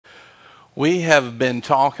We have been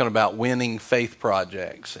talking about winning faith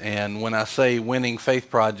projects. And when I say winning faith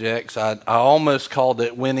projects, I almost called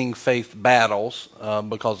it winning faith battles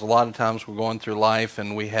because a lot of times we're going through life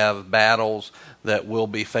and we have battles that we'll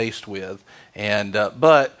be faced with.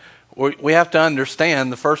 But we have to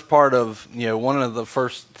understand the first part of, one of the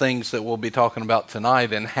first things that we'll be talking about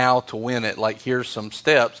tonight and how to win it, like here's some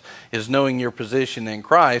steps, is knowing your position in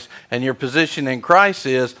Christ. And your position in Christ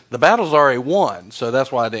is the battle's already won. So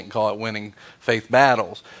that's why I didn't call it winning faith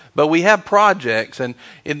battles. But we have projects. And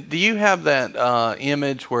do you have that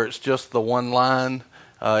image where it's just the one line?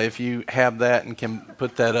 If you have that and can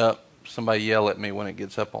put that up. Somebody yell at me when it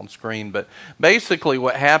gets up on screen. But basically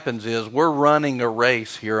what happens is we're running a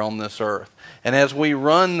race here on this earth. And as we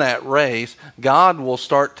run that race, God will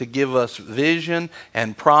start to give us vision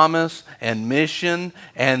and promise and mission.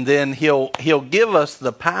 And then He'll give us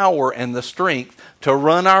the power and the strength to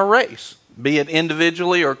run our race, be it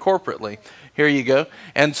individually or corporately. Here you go.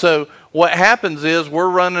 And so what happens is we're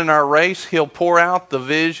running our race. He'll pour out the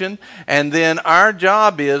vision. And then our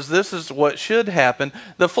job is, this is what should happen.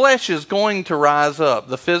 The flesh is going to rise up.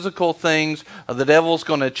 The physical things, the devil's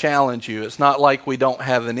going to challenge you. It's not like we don't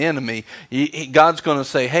have an enemy. God's going to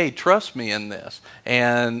say, hey, trust me in this.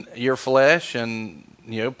 And your flesh and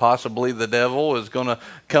possibly the devil is going to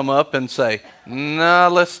come up and say, no,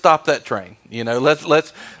 let's stop that train.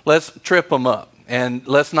 Let's trip them up. And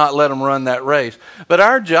let's not let them run that race. But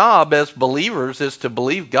our job as believers is to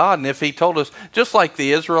believe God. And if He told us, just like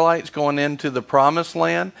the Israelites going into the promised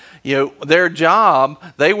land, their job,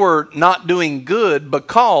 they were not doing good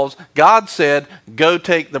because God said, go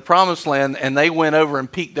take the promised land. And they went over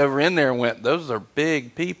and peeked over in there and went, those are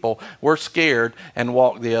big people. We're scared, and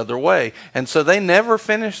walked the other way. And so they never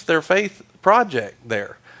finished their faith project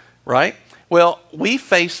there, right? Well, we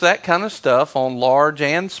face that kind of stuff on large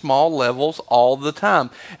and small levels all the time.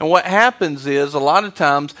 And what happens is, a lot of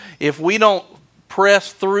times, if we don't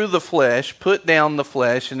press through the flesh, put down the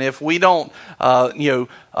flesh, and if we don't,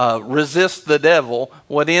 resist the devil,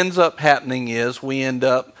 what ends up happening is we end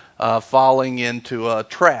up falling into a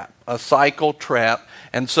trap, a cycle trap.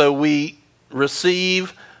 And so we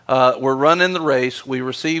receive... we're running the race. We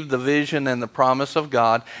receive the vision and the promise of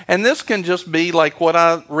God. And this can just be like what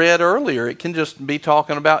I read earlier. It can just be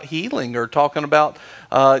talking about healing or talking about,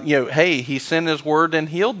 hey, He sent His word and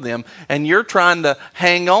healed them. And you're trying to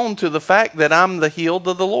hang on to the fact that I'm the healed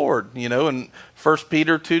of the Lord. In 1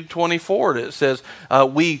 Peter 2:24, it says,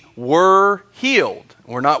 we were healed.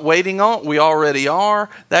 We're not waiting on it. We already are.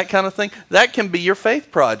 That kind of thing. That can be your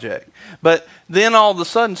faith project. But then all of a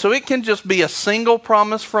sudden, so it can just be a single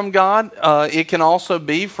promise from God. It can also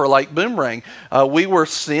be for like Boomerang. We were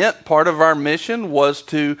sent, part of our mission was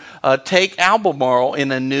to take Albemarle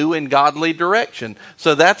in a new and godly direction.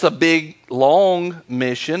 So that's a big, long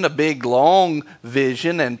mission, a big, long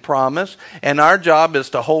vision and promise. And our job is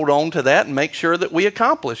to hold on to that and make sure that we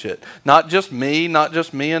accomplish it. Not just me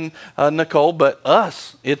and Nicole, but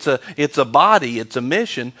us. It's a body, it's a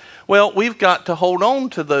mission. Well, we've got to hold on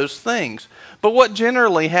to those things. But what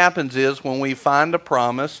generally happens is when we find a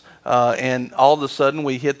promise and all of a sudden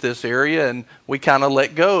we hit this area and we kind of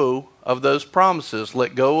let go of those promises,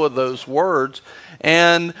 let go of those words,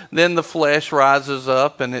 and then the flesh rises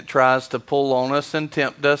up and it tries to pull on us and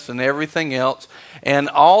tempt us and everything else. And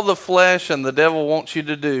all the flesh and the devil wants you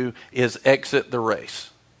to do is exit the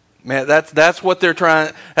race. Man, that's what they're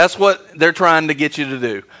trying. That's what they're trying to get you to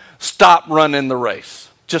do. Stop running the race.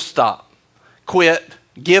 Just stop. Quit.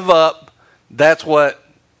 Give up. That's what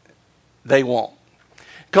they want.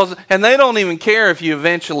 And they don't even care if you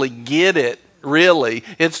eventually get it, really.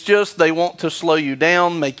 It's just they want to slow you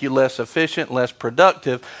down, make you less efficient, less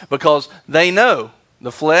productive, because they know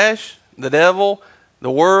the flesh, the devil,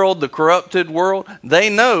 the world, the corrupted world, they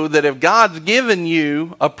know that if God's given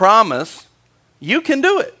you a promise, you can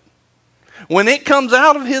do it. When it comes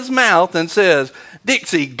out of His mouth and says,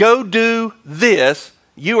 Dixie, go do this,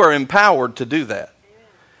 you are empowered to do that.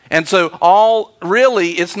 And so really,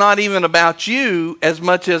 it's not even about you as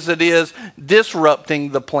much as it is disrupting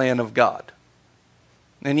the plan of God.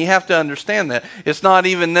 And you have to understand that. It's not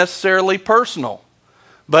even necessarily personal,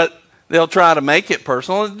 but they'll try to make it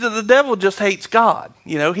personal. The devil just hates God.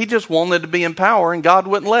 He just wanted to be in power and God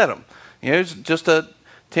wouldn't let him. He's just a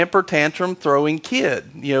temper tantrum throwing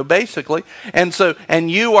kid, basically. And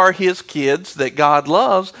you are His kids that God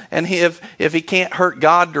loves. And if He can't hurt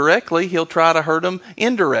God directly, He'll try to hurt him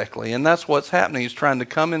indirectly. And that's what's happening. He's trying to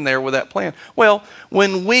come in there with that plan. Well,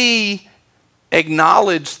 when we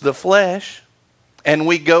acknowledge the flesh and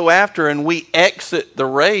we go after and we exit the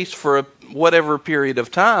race for whatever period of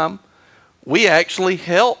time, we actually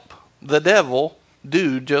help the devil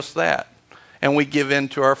do just that. and we give in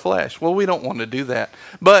to our flesh. Well, we don't want to do that.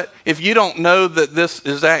 But if you don't know that this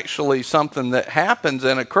is actually something that happens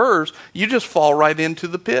and occurs, you just fall right into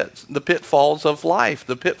the pitfalls of life,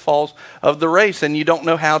 the pitfalls of the race, and you don't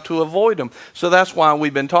know how to avoid them. So that's why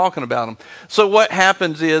we've been talking about them. So what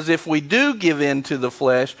happens is if we do give in to the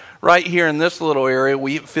flesh, right here in this little area,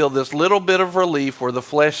 we feel this little bit of relief where the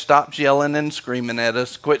flesh stops yelling and screaming at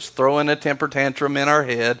us, quits throwing a temper tantrum in our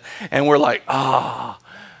head, and we're like, ah.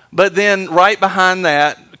 But then right behind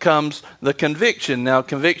that comes the conviction. Now,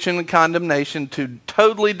 conviction and condemnation, two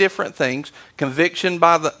totally different things. Conviction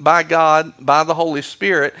by God, by the Holy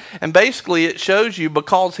Spirit. And basically it shows you,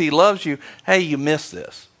 because he loves you, hey, you missed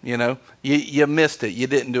this. You know, you missed it. You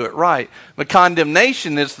didn't do it right. But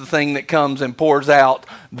condemnation is the thing that comes and pours out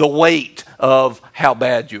the weight of how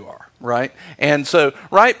bad you are, right? And so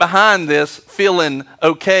right behind this, feeling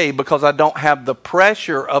okay because I don't have the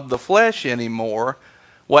pressure of the flesh anymore,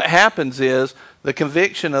 what happens is the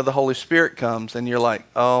conviction of the Holy Spirit comes and you're like,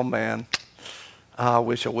 oh man, I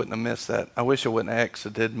wish I wouldn't have missed that. I wish I wouldn't have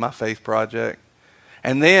exited my faith project.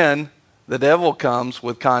 And then the devil comes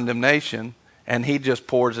with condemnation and he just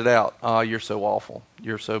pours it out. Oh, you're so awful.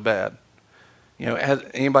 You're so bad. You know, has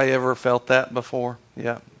anybody ever felt that before?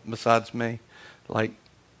 Yeah, besides me. Like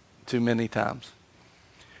too many times.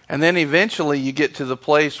 And then eventually you get to the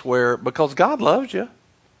place where, because God loves you.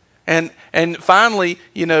 And finally,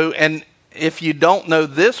 you know, and if you don't know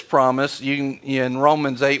this promise, in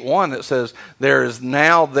Romans 8:1 it says, there is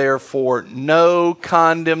now therefore no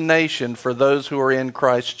condemnation for those who are in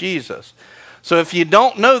Christ Jesus. So if you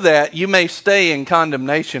don't know that, you may stay in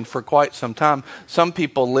condemnation for quite some time. Some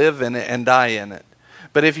people live in it and die in it.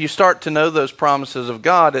 But if you start to know those promises of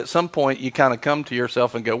God, at some point you kind of come to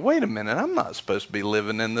yourself and go, wait a minute, I'm not supposed to be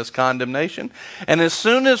living in this condemnation. And as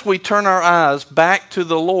soon as we turn our eyes back to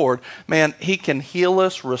the Lord, man, he can heal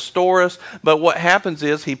us, restore us. But what happens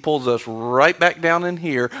is he pulls us right back down in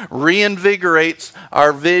here, reinvigorates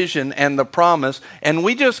our vision and the promise, and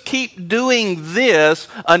we just keep doing this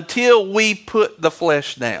until we put the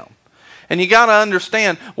flesh down. And you got to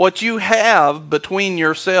understand what you have between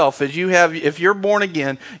yourself is if you're born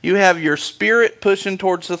again, you have your spirit pushing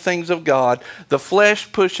towards the things of God, the flesh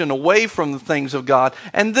pushing away from the things of God.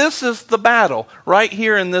 And this is the battle right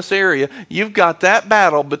here in this area. You've got that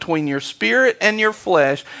battle between your spirit and your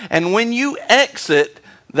flesh. And when you exit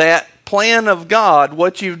that plan of God,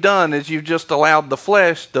 what you've done is you've just allowed the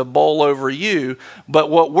flesh to bowl over you. But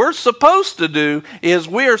what we're supposed to do is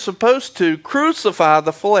we are supposed to crucify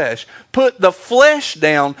the flesh. Put the flesh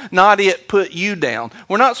down, not it put you down.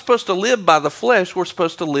 We're not supposed to live by the flesh. We're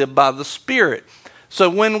supposed to live by the Spirit. So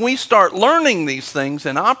when we start learning these things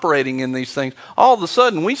and operating in these things, all of a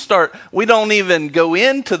sudden we don't even go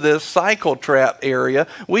into this cycle trap area.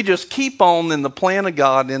 We just keep on in the plan of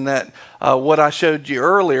God in that what I showed you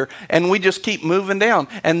earlier, and we just keep moving down.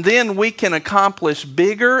 And then we can accomplish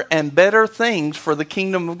bigger and better things for the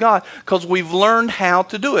kingdom of God because we've learned how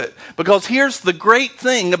to do it. Because here's the great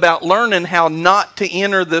thing about learning how not to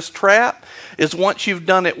enter this trap is once you've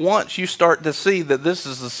done it once, you start to see that this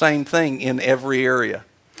is the same thing in every area.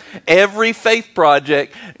 Every faith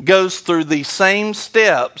project goes through these same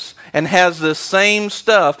steps and has the same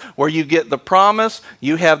stuff where you get the promise,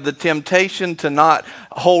 you have the temptation to not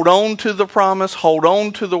hold on to the promise, hold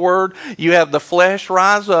on to the word, you have the flesh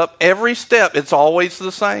rise up. Every step, it's always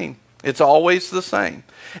the same. It's always the same.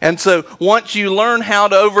 And so once you learn how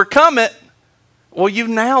to overcome it, well, you've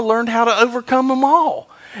now learned how to overcome them all.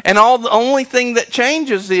 And the only thing that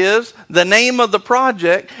changes is the name of the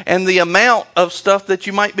project and the amount of stuff that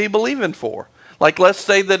you might be believing for. Like let's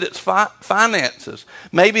say that it's finances.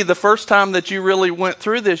 Maybe the first time that you really went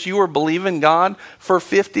through this, you were believing God for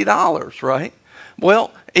 $50, right?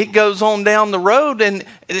 Well, it goes on down the road, and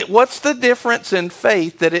what's the difference in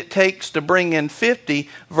faith that it takes to bring in 50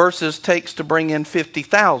 versus takes to bring in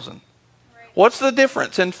 50,000? What's the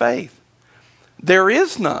difference in faith? There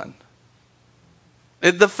is none.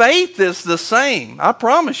 The faith is the same. I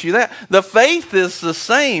promise you that. The faith is the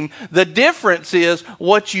same. The difference is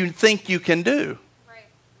what you think you can do. Right.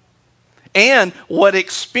 And what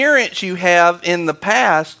experience you have in the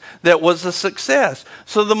past that was a success.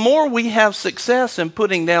 So the more we have success in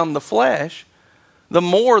putting down the flesh, the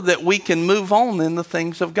more that we can move on in the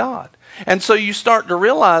things of God. And so you start to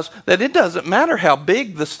realize that it doesn't matter how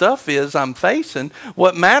big the stuff is I'm facing.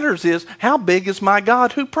 What matters is how big is my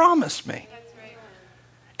God who promised me.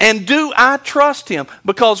 And do I trust him?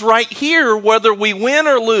 Because right here, whether we win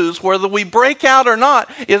or lose, whether we break out or not,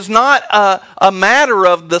 is not a matter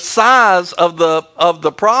of the size of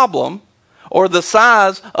the problem or the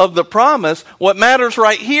size of the promise. What matters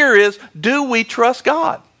right here is, do we trust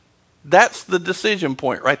God? That's the decision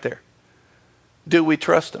point right there. Do we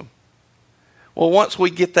trust him? Well, once we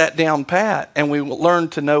get that down pat and we learn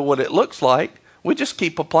to know what it looks like, we just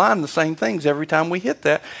keep applying the same things every time we hit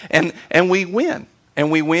that. And we win.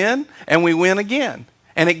 And we win. And we win again.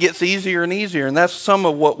 And it gets easier and easier. And that's some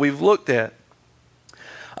of what we've looked at.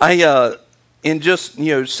 In just,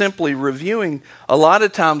 simply reviewing, a lot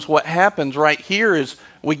of times what happens right here is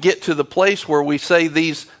we get to the place where we say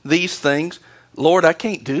these things. Lord, I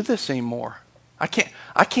can't do this anymore. I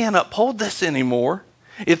can't uphold this anymore.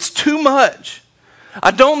 It's too much.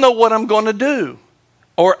 I don't know what I'm going to do.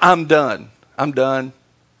 Or I'm done. I'm done.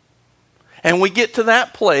 And we get to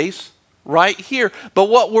that place right here. But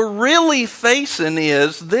what we're really facing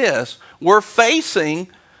is this. We're facing,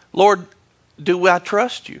 Lord, do I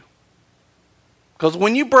trust you? Because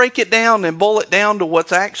when you break it down and boil it down to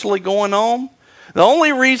what's actually going on, the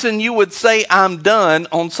only reason you would say I'm done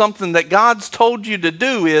on something that God's told you to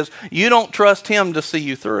do is you don't trust him to see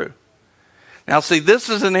you through. Now see, this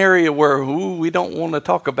is an area where we don't want to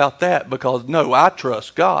talk about that because no, I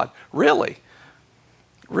trust God. Really?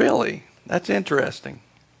 Really? That's interesting.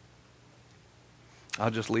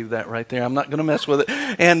 I'll just leave that right there. I'm not going to mess with it.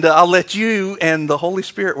 And I'll let you and the Holy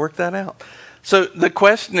Spirit work that out. So the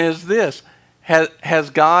question is this.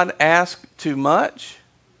 Has God asked too much?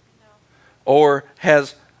 No. Or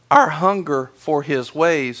has our hunger for his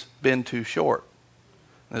ways been too short?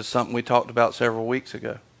 That's something we talked about several weeks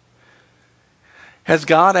ago. Has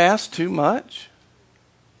God asked too much?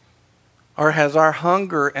 Or has our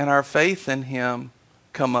hunger and our faith in him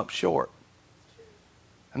come up short?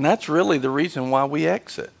 And that's really the reason why we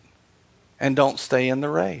exit and don't stay in the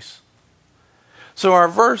race. So our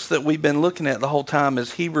verse that we've been looking at the whole time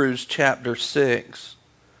is Hebrews chapter 6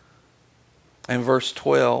 and verse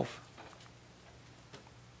 12.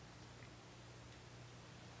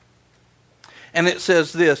 And it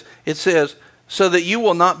says this. It says, so that you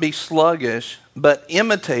will not be sluggish, but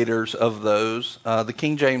imitators of those. The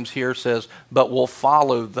King James here says, but will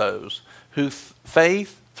follow those who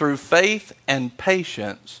through faith and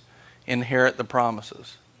patience inherit the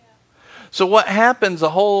promises. So what happens a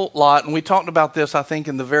whole lot, and we talked about this, I think,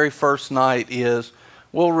 in the very first night, is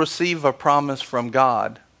we'll receive a promise from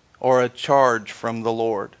God or a charge from the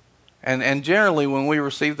Lord. And generally when we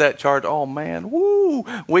receive that charge, oh man, woo,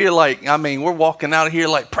 we're walking out of here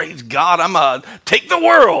like, praise God, I'm going to take the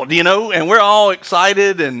world, and we're all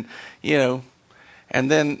excited and, and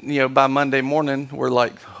then, by Monday morning, we're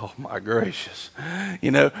like, oh my gracious,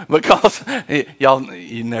 because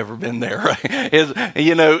you've never been there, right?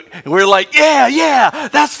 We're like, yeah,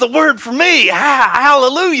 that's the word for me.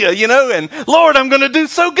 Hallelujah, and Lord, I'm going to do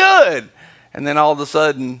so good. And then all of a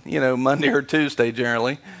sudden, Monday or Tuesday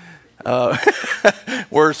generally,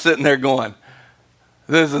 we're sitting there going,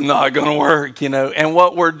 this is not going to work, And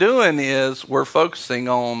what we're doing is we're focusing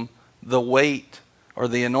on the weight or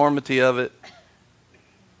the enormity of it.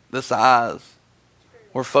 The size.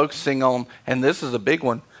 We're focusing on, and this is a big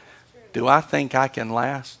one. Do I think I can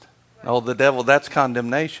last? Oh, the devil, that's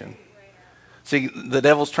condemnation. See, the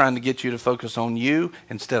devil's trying to get you to focus on you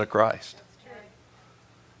instead of Christ.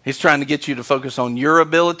 He's trying to get you to focus on your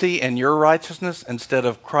ability and your righteousness instead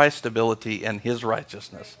of Christ's ability and his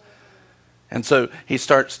righteousness. And so he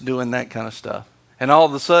starts doing that kind of stuff. And all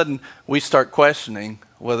of a sudden, we start questioning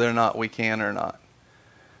whether or not we can or not.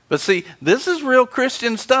 But see, this is real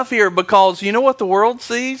Christian stuff here because you know what the world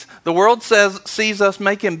sees? The world sees us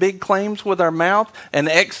making big claims with our mouth and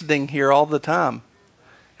exiting here all the time.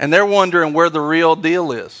 And they're wondering where the real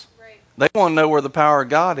deal is. Right. They want to know where the power of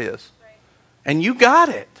God is. Right. And you got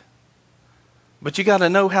it. But you got to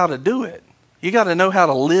know how to do it. You got to know how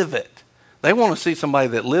to live it. They want to see somebody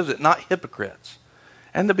that lives it, not hypocrites.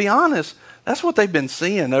 And to be honest, that's what they've been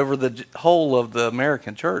seeing over the whole of the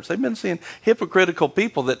American church. They've been seeing hypocritical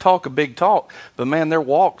people that talk a big talk, but man, their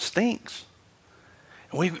walk stinks.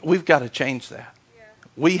 We've got to change that. Yeah.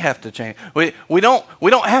 We have to change. We don't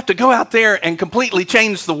have to go out there and completely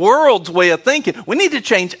change the world's way of thinking. We need to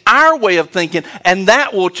change our way of thinking, and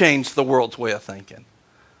that will change the world's way of thinking.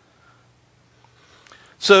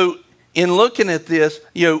 So in looking at this,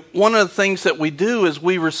 one of the things that we do is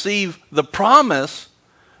we receive the promise,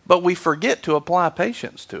 but we forget to apply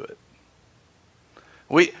patience to it.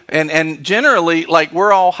 And generally, like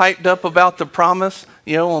we're all hyped up about the promise,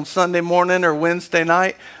 on Sunday morning or Wednesday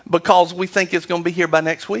night because we think it's going to be here by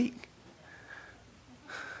next week.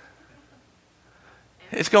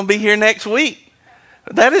 It's going to be here next week.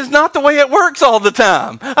 That is not the way it works all the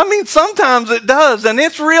time. I mean, sometimes it does, and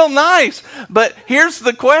it's real nice. But here's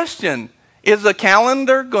the question. Is the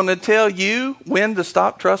calendar going to tell you when to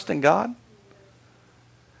stop trusting God?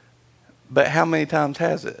 But how many times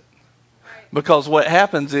has it? Because what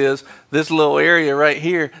happens is this little area right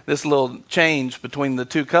here, this little change between the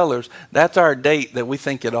two colors, that's our date that we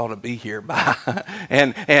think it ought to be here by.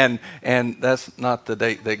 and that's not the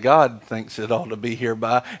date that God thinks it ought to be here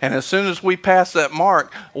by. And as soon as we pass that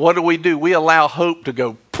mark, what do? We allow hope to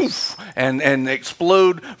go poof and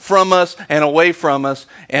explode from us and away from us,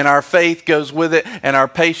 and our faith goes with it, and our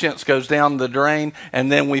patience goes down the drain,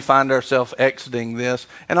 and then we find ourselves exiting this.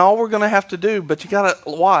 And all we're going to have to do, but you got to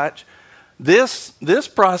watch, this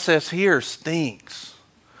process here stinks.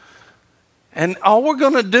 And all we're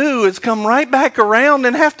going to do is come right back around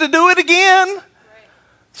and have to do it again. Right.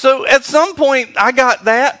 So at some point, I got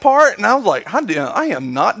that part, and I was like, I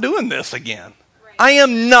am not doing this again. Right. I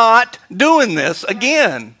am not doing this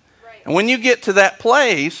again. Right. And when you get to that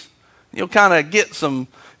place, you'll kind of get some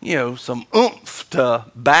oomph to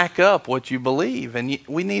back up what you believe. And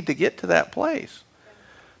we need to get to that place.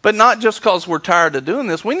 But not just because we're tired of doing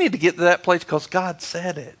this. We need to get to that place because God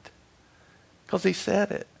said it. Because He said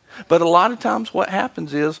it. But a lot of times what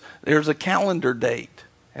happens is there's a calendar date.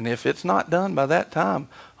 And if it's not done by that time,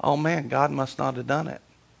 oh man, God must not have done it.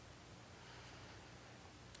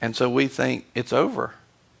 And so we think it's over.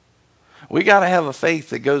 We got to have a faith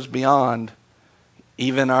that goes beyond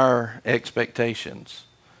even our expectations,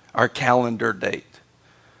 our calendar date.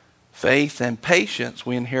 Faith and patience,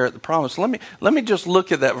 we inherit the promise. Let me just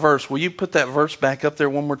look at that verse. Will you put that verse back up there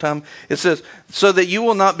one more time? It says, so that you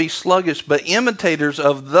will not be sluggish, but imitators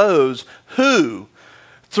of those who,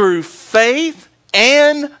 through faith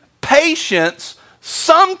and patience,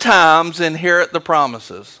 sometimes inherit the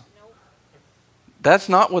promises. Nope. That's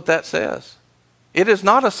not what that says. It is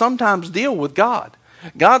not a sometimes deal with God.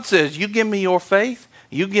 God says, you give me your faith,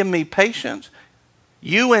 you give me patience,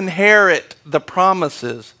 you inherit the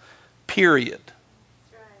promises. Period.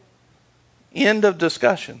 End of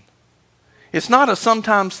discussion. It's not a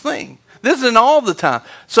sometimes thing. This isn't all the time.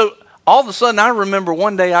 So all of a sudden I remember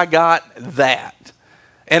one day I got that.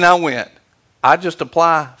 And I just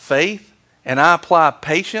apply faith and I apply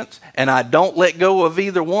patience and I don't let go of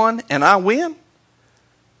either one and I win.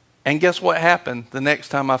 And guess what happened the next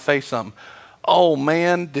time I faced something? Oh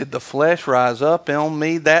man, did the flesh rise up on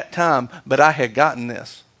me that time, but I had gotten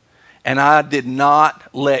this. And I did not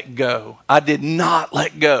let go. I did not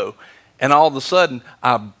let go. And all of a sudden,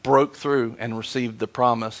 I broke through and received the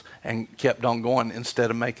promise and kept on going instead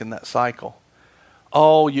of making that cycle.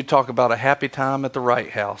 Oh, you talk about a happy time at the Wright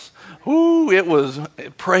House. Ooh, it was,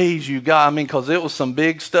 praise you, God. I mean, because it was some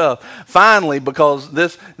big stuff. Finally, because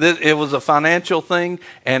it was a financial thing,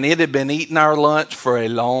 and it had been eating our lunch for a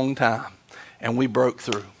long time. And we broke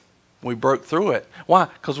through. We broke through it. Why?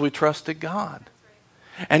 Because we trusted God.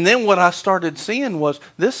 And then what I started seeing was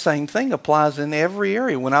this same thing applies in every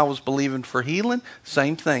area. When I was believing for healing,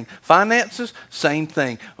 same thing. Finances, same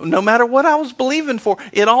thing. No matter what I was believing for,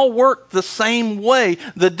 it all worked the same way.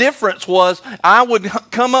 The difference was I would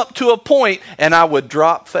come up to a point and I would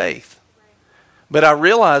drop faith. But I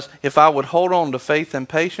realized if I would hold on to faith and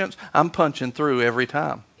patience, I'm punching through every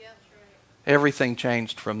time. Everything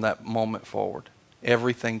changed from that moment forward.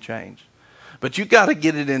 Everything changed. But you got to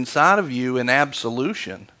get it inside of you in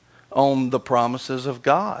absolution on the promises of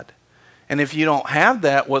God. And if you don't have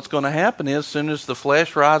that, what's going to happen is as soon as the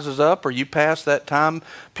flesh rises up or you pass that time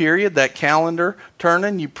period, that calendar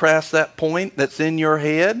turning, you pass that point that's in your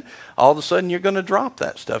head, all of a sudden you're going to drop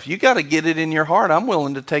that stuff. You got to get it in your heart. I'm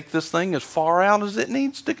willing to take this thing as far out as it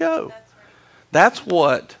needs to go. That's right. That's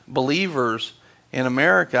what believers in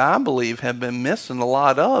America, I believe, have been missing a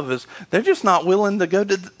lot of, is they're just not willing to go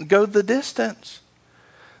the distance.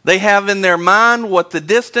 They have in their mind what the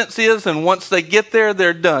distance is, and once they get there,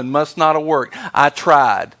 they're done. Must not have worked. I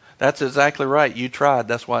tried. That's exactly right. You tried.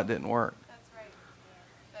 That's why it didn't work. That's right.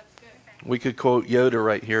 Yeah. That's good. We could quote Yoda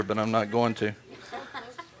right here, but I'm not going to.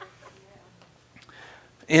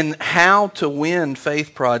 In how to win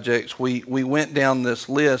faith projects, we went down this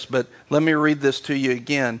list, but let me read this to you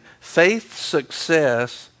again. Faith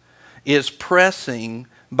success is pressing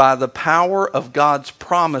by the power of God's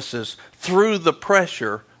promises through the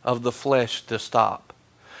pressure of the flesh to stop.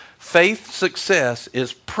 Faith success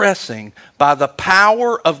is pressing by the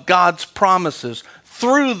power of God's promises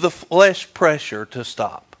through the flesh pressure to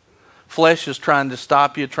stop. Flesh is trying to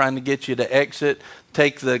stop you, trying to get you to exit,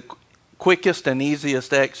 take the quickest and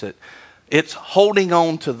easiest exit. It's holding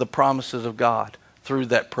on to the promises of God through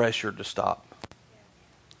that pressure to stop.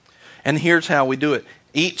 And here's how we do it.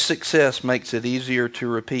 Each success makes it easier to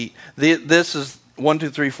repeat. This is 1,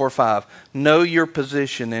 2, 3, 4, 5. Know your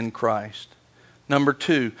position in Christ. Number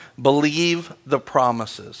 2, believe the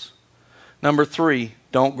promises. Number 3,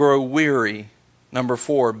 don't grow weary Number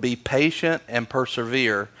 4, be patient and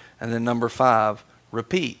persevere. And then number 5,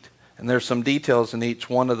 repeat. And there's some details in each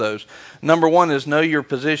one of those. Number 1 is know your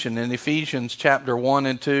position. In Ephesians chapter 1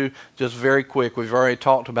 and 2, just very quick, we've already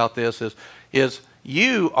talked about this, is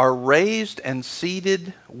you are raised and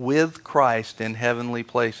seated with Christ in heavenly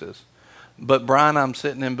places. But Brian, I'm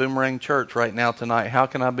sitting in Boomerang Church right now tonight. How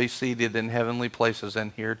can I be seated in heavenly places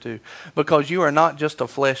and here too? Because you are not just a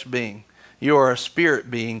flesh being. You are a spirit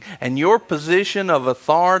being, and your position of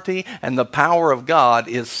authority and the power of God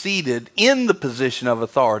is seated in the position of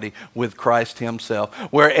authority with Christ himself,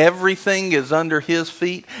 where everything is under his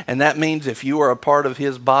feet, and that means if you are a part of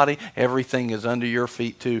his body, everything is under your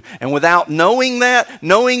feet too. And without knowing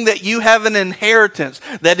that you have an inheritance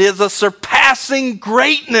that is a surpassing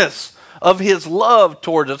greatness of his love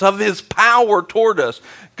toward us, of his power toward us.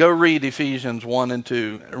 Go read Ephesians 1 and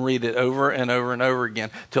 2 and read it over and over and over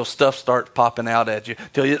again till stuff starts popping out at you,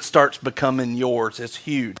 till it starts becoming yours. It's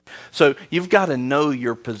huge. So you've got to know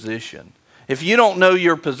your position. If you don't know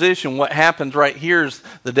your position, what happens right here is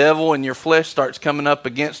the devil and your flesh starts coming up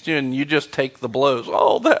against you, and you just take the blows.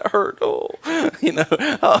 Oh, that hurt. Oh,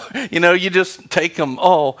 you just take them.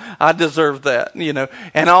 Oh, I deserve that.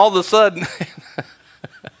 And all of a sudden.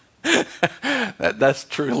 That's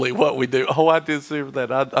truly what we do. Oh, I deserve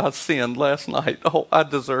that. I sinned last night. Oh, I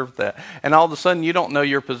deserve that. And all of a sudden, you don't know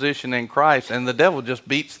your position in Christ, and the devil just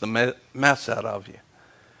beats the mess out of you.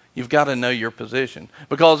 You've got to know your position.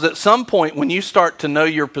 Because at some point, when you start to know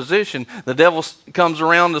your position, the devil comes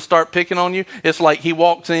around to start picking on you. It's like he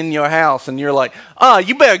walks in your house, and you're like,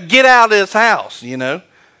 you better get out of this house,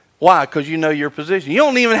 Why? Because you know your position. You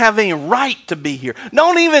don't even have any right to be here.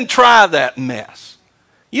 Don't even try that mess.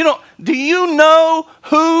 Do you know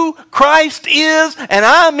who Christ is and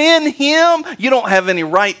I'm in him? You don't have any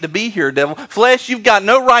right to be here, devil. Flesh, you've got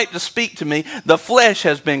no right to speak to me. The flesh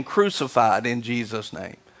has been crucified in Jesus'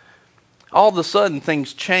 name. All of a sudden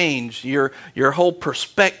things change. Your whole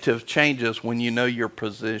perspective changes when you know your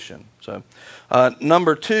position. So,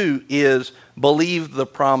 number 2 is believe the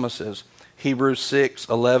promises. Hebrews 6,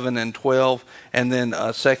 11, and 12, and then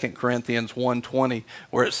 2 Corinthians 1:20,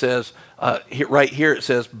 where it says, right here it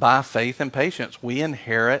says, by faith and patience, we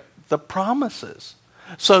inherit the promises.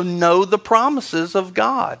 So know the promises of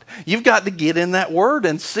God. You've got to get in that word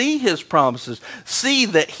and see his promises. See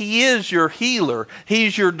that he is your healer.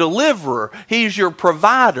 He's your deliverer. He's your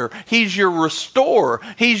provider. He's your restorer.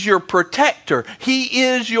 He's your protector. He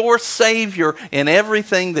is your savior in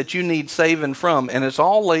everything that you need saving from. And it's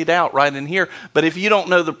all laid out right in here. But if you don't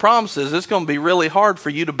know the promises, it's going to be really hard for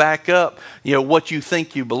you to back up, what you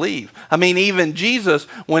think you believe. I mean, even Jesus,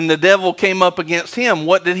 when the devil came up against him,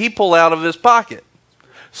 what did he pull out of his pocket?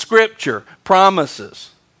 Scripture,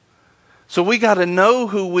 promises. So we got to know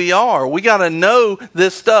who we are. We got to know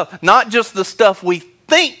this stuff, not just the stuff we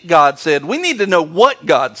think God said. We need to know what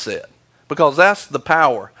God said, because that's the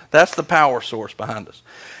power. That's the power source behind us.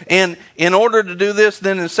 And in order to do this,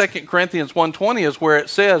 then in 2 Corinthians 1:20 is where it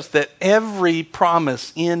says that every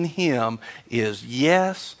promise in him is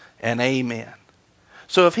yes and amen.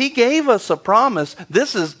 So if he gave us a promise,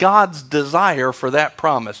 this is God's desire for that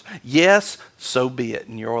promise. Yes, so be it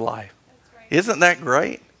in your life. Right. Isn't that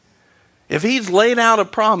great? If he's laid out a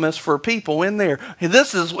promise for people in there,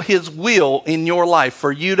 this is his will in your life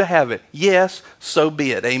for you to have it. Yes, so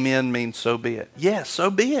be it. Amen means so be it. Yes,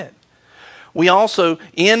 so be it. We also,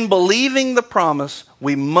 in believing the promise,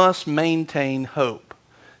 we must maintain hope.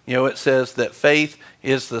 It says that faith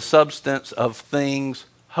is the substance of things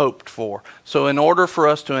hoped for. So in order for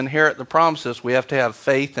us to inherit the promises, we have to have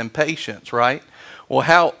faith and patience, right?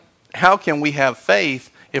 Well, how can we have faith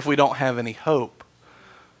if we don't have any hope?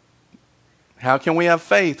 How can we have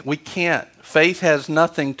faith? We can't. Faith has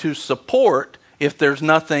nothing to support if there's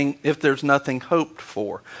nothing hoped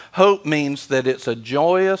for. Hope means that it's a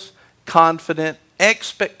joyous, confident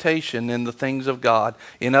expectation in the things of God.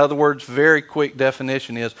 In other words, very quick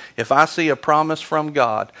definition is, if I see a promise from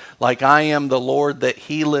God, like I am the Lord that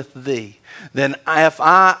healeth thee, then if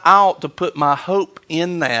I ought to put my hope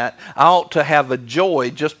in that, I ought to have a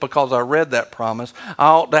joy just because I read that promise. I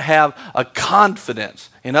ought to have a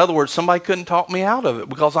confidence. In other words, somebody couldn't talk me out of it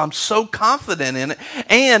because I'm so confident in it.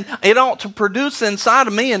 And it ought to produce inside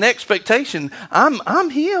of me an expectation.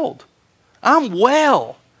 I'm healed. I'm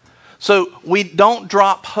well. So we don't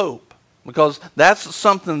drop hope, because that's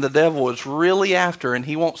something the devil is really after, and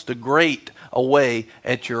he wants to grate away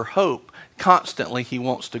at your hope. Constantly he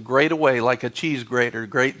wants to grate away, like a cheese grater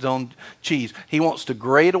grates on cheese. He wants to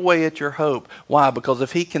grate away at your hope. Why? Because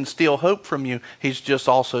if he can steal hope from you, he's just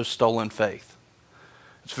also stolen faith.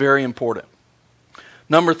 It's very important.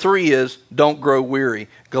 Number 3 is don't grow weary.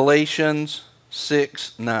 Galatians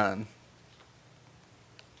 6:9.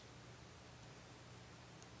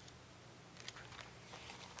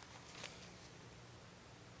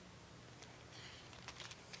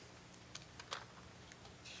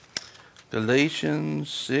 Galatians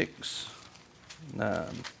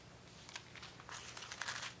 6:9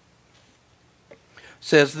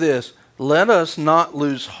 says this, "Let us not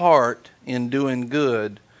lose heart in doing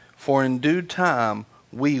good, for in due time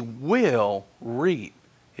we will reap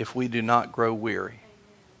if we do not grow weary."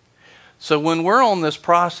 So when we're on this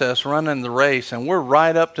process running the race and we're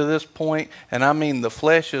right up to this point, and I mean the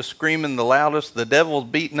flesh is screaming the loudest, the devil's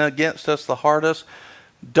beating against us the hardest,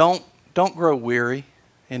 don't grow weary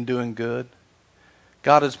in doing good.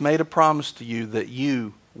 God has made a promise to you that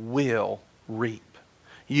you will reap.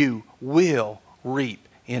 You will reap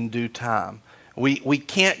in due time. We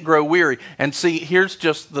can't grow weary. And see, here's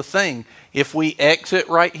just the thing. If we exit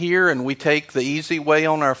right here and we take the easy way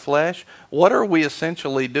on our flesh, what are we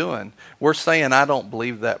essentially doing? We're saying, I don't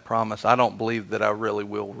believe that promise. I don't believe that I really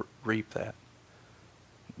will reap that.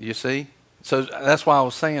 You see? So that's why I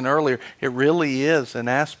was saying earlier, it really is an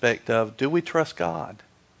aspect of, do we trust God?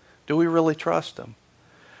 Do we really trust Him?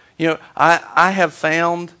 You know, I have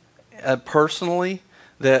found personally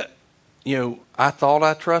that, I thought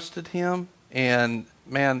I trusted Him. And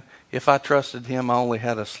man, if I trusted Him, I only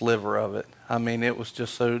had a sliver of it. I mean, it was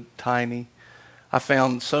just so tiny. I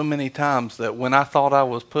found so many times that when I thought I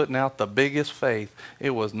was putting out the biggest faith,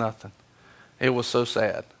 it was nothing. It was so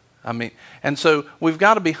sad. I mean, and so we've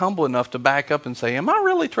got to be humble enough to back up and say, am I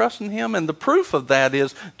really trusting Him? And the proof of that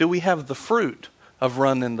is, do we have the fruit of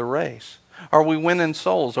running the race? Are we winning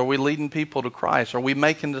souls? Are we leading people to Christ? Are we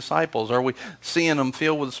making disciples? Are we seeing them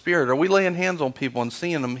filled with the Spirit? Are we laying hands on people and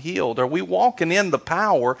seeing them healed? Are we walking in the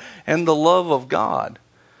power and the love of God?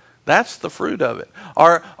 That's the fruit of it.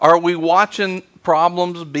 Are we watching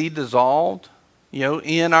problems be dissolved,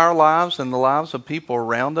 in our lives and the lives of people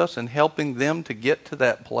around us and helping them to get to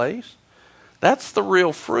that place? That's the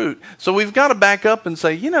real fruit. So we've got to back up and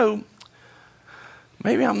say,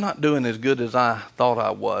 maybe I'm not doing as good as I thought I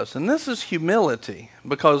was. And this is humility,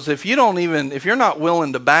 because if you're not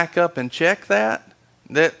willing to back up and check that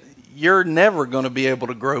you're never going to be able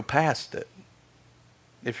to grow past it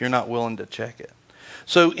if you're not willing to check it.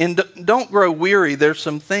 So don't grow weary. There's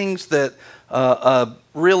some things that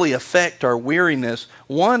really affect our weariness.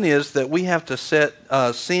 One is that we have to set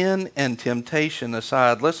sin and temptation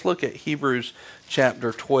aside. Let's look at Hebrews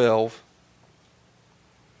chapter 12.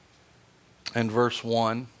 And verse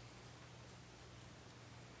 1.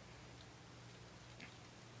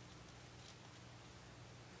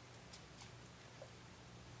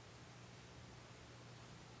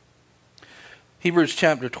 Hebrews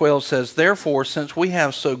chapter 12 says, "Therefore, since we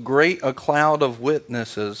have so great a cloud of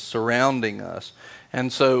witnesses surrounding us,"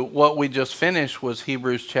 and so what we just finished was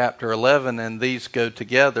Hebrews chapter 11, and these go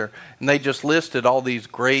together. And they just listed all these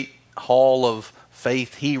great hall of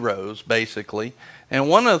faith heroes, basically. And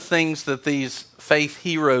one of the things that these faith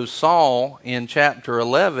heroes saw in chapter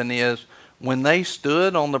 11 is when they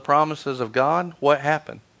stood on the promises of God, what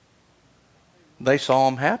happened? They saw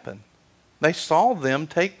them happen. They saw them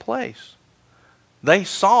take place. They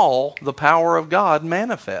saw the power of God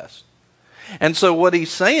manifest. And so what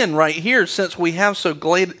he's saying right here, since we have so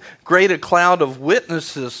great a cloud of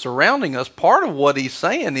witnesses surrounding us, part of what he's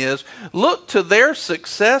saying is, look to their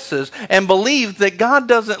successes and believe that God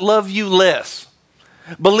doesn't love you less.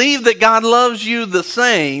 Believe that God loves you the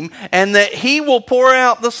same, and that He will pour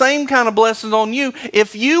out the same kind of blessings on you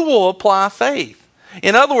if you will apply faith.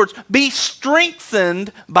 In other words, be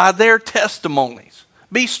strengthened by their testimonies.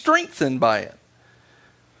 Be strengthened by it.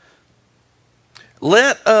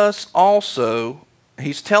 Let us also,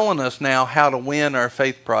 he's telling us now how to win our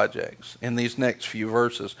faith projects in these next few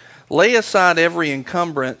verses. Lay aside every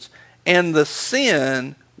encumbrance and the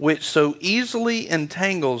sin which so easily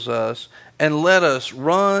entangles us, and let us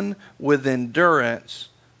run with endurance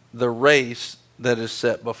the race that is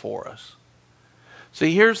set before us.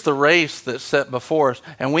 See, here's the race that's set before us,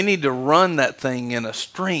 and we need to run that thing in a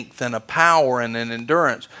strength and a power and an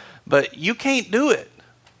endurance. But you can't do it.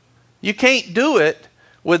 You can't do it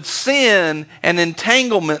with sin and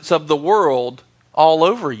entanglements of the world all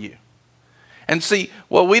over you. And see,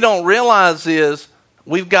 what we don't realize is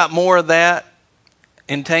we've got more of that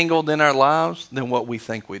entangled in our lives than what we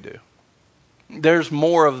think we do. There's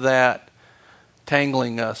more of that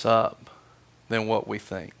tangling us up than what we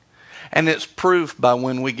think. And it's proof by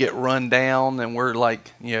when we get run down and we're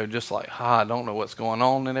like, just like, I don't know what's going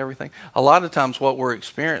on and everything. A lot of times what we're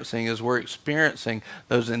experiencing is we're experiencing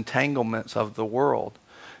those entanglements of the world.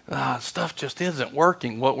 stuff just isn't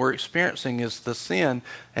working. What we're experiencing is the sin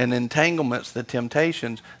and entanglements, the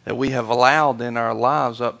temptations that we have allowed in our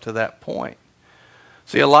lives up to that point.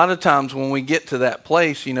 See, a lot of times when we get to that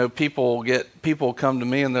place, people come to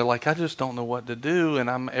me and they're like, I just don't know what to do, and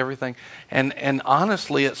I'm everything. And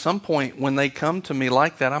honestly, at some point when they come to me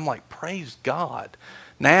like that, I'm like, praise God.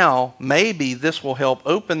 Now, maybe this will help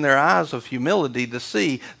open their eyes of humility to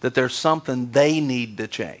see that there's something they need to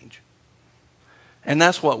change. And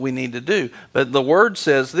that's what we need to do. But the Word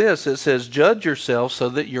says this. It says, judge yourself so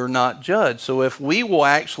that you're not judged. So if we will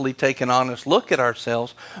actually take an honest look at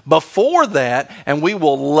ourselves before that, and we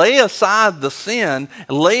will lay aside the sin,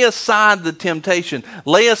 lay aside the temptation,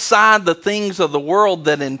 lay aside the things of the world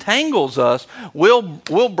that entangles us, we'll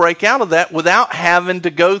break out of that without having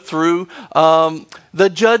to go through the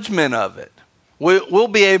judgment of it. We'll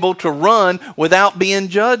be able to run without being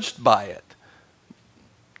judged by it.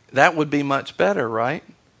 That would be much better, right?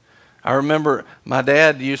 I remember my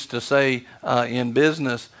dad used to say in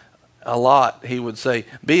business a lot, he would say,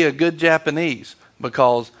 be a good Japanese,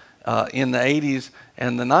 because in the 80s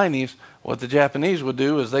and the 90s, what the Japanese would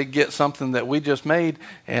do is they'd get something that we just made,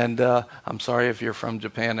 and I'm sorry if you're from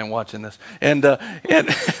Japan and watching this, and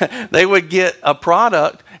they would get a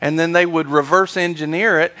product, and then they would reverse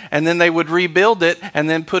engineer it, and then they would rebuild it, and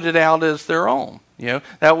then put it out as their own.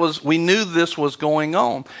 We knew this was going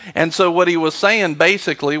on. And so what he was saying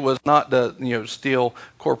basically was not to, steal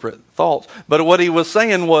corporate thoughts, but what he was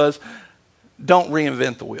saying was, don't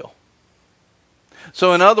reinvent the wheel.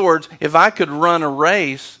 So in other words, if I could run a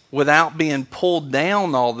race without being pulled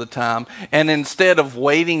down all the time, and instead of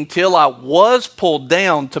waiting till I was pulled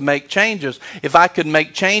down to make changes, if I could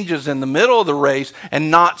make changes in the middle of the race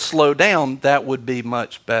and not slow down, that would be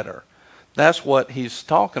much better. That's what he's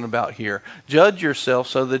talking about here. Judge yourself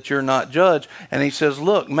so that you're not judged. And he says,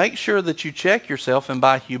 look, make sure that you check yourself, and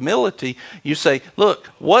by humility, you say, look,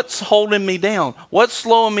 what's holding me down? What's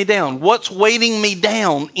slowing me down? What's weighting me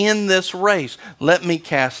down in this race? Let me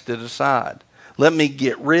cast it aside. Let me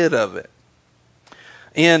get rid of it.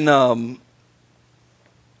 In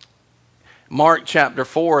Mark chapter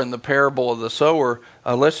 4, in the parable of the sower,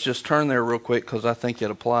 let's just turn there real quick because I think it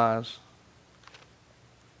applies.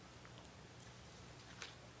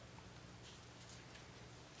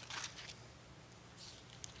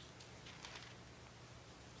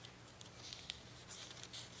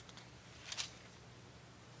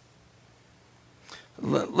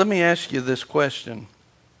 Let me ask you this question.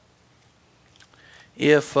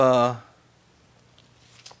 If I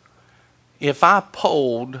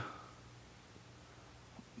polled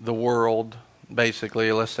the world,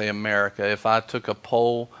 basically, let's say America, if I took a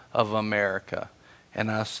poll of America and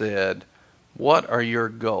I said, what are your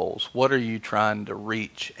goals? What are you trying to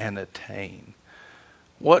reach and attain?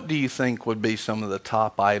 What do you think would be some of the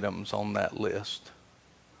top items on that list?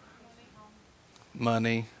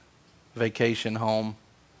 Money. Vacation home,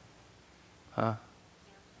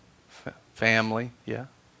 family, yeah.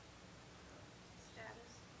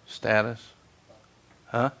 Status,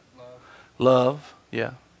 love,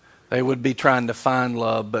 yeah. They would be trying to find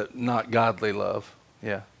love, but not godly love,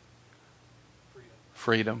 yeah.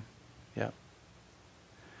 Freedom, yeah.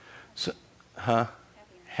 So,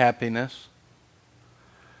 happiness.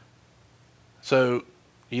 So.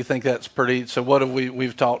 You think that's pretty? So what have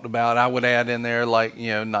we've talked about? I would add in there like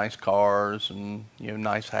nice cars and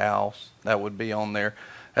nice house. That would be on there.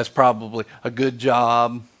 That's probably a good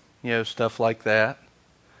job, stuff like that.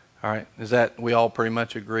 All right, is that we all pretty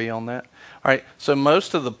much agree on that? All right. So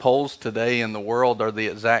most of the polls today in the world are the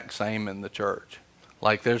exact same in the church.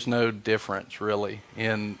 Like there's no difference really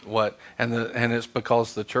in what, and it's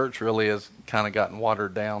because the church really has kind of gotten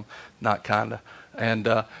watered down, not kind of, and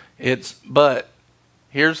but.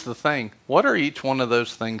 Here's the thing. What are each one of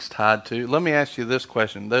those things tied to? Let me ask you this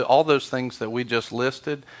question. All those things that we just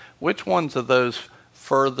listed, which ones of those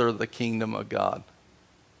further the kingdom of God?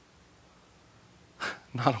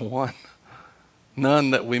 Not a one.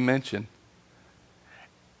 None that we mentioned.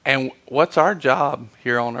 And what's our job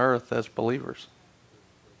here on earth as believers?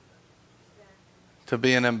 To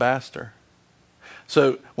be an ambassador.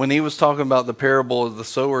 So when he was talking about the parable of the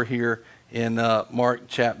sower here in Mark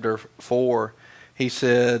chapter 4, he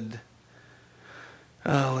said,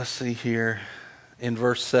 let's see here, in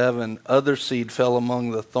verse 7, other seed fell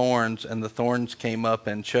among the thorns, and the thorns came up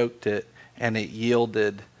and choked it, and it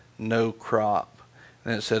yielded no crop.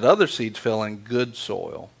 And it said other seeds fell in good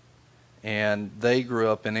soil, and they grew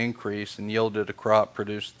up and increased and yielded a crop,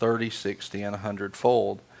 produced 30, 60, and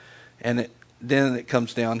 100-fold. And then it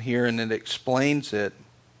comes down here and it explains it.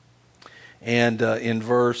 And in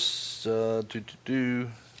verse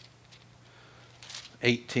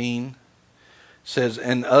 18 says,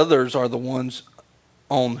 and others are the ones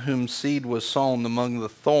on whom seed was sown among the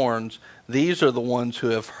thorns. These are the ones who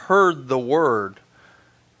have heard the word.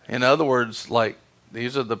 In other words, like,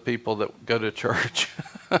 these are the people that go to church.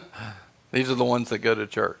 These are the ones that go to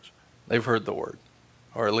church. They've heard the word,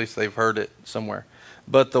 or at least they've heard it somewhere.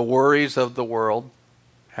 But the worries of the world,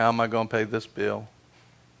 how am I going to pay this bill?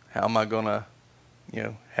 How am I going to,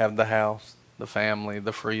 have the house, the family,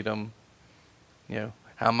 the freedom?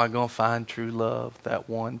 How am I going to find true love, that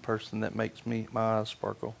one person that makes my eyes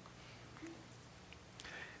sparkle?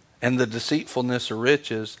 And the deceitfulness of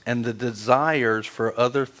riches and the desires for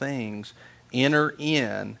other things enter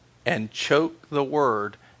in and choke the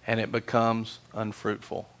word, and it becomes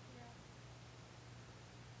unfruitful.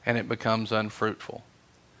 And it becomes unfruitful.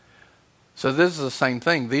 So this is the same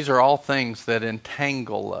thing. These are all things that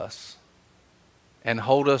entangle us and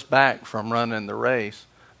hold us back from running the race.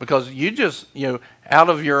 Because you just, out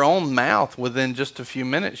of your own mouth, within just a few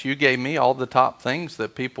minutes, you gave me all the top things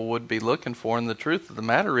that people would be looking for. And the truth of the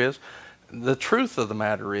matter is,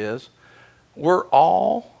 we're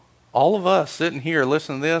all of us sitting here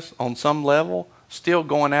listening to this on some level, still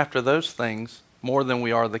going after those things more than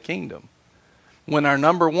we are the kingdom. When our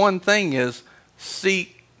number one thing is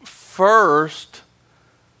seek first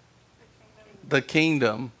the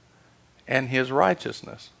kingdom and his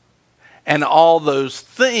righteousness. And all those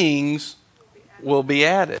things will be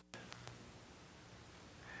added.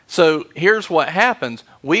 So here's what happens.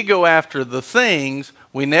 We go after the things.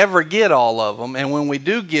 We never get all of them. And when we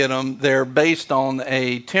do get them, they're based on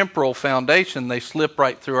a temporal foundation. They slip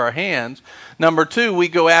right through our hands. Number two, we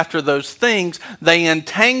go after those things. They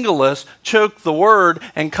entangle us, choke the word,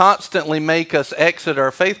 and constantly make us exit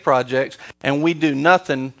our faith projects. And we do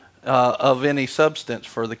nothing of any substance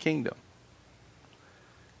for the kingdom.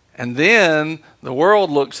 And then the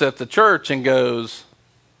world looks at the church and goes,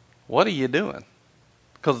 what are you doing?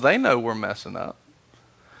 Because they know we're messing up.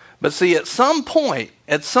 But see, at some point,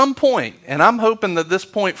 and I'm hoping that this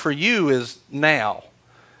point for you is now,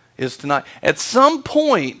 is tonight. At some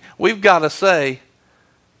point, we've got to say,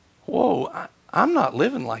 whoa, I'm not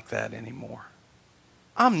living like that anymore.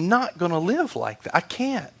 I'm not going to live like that. I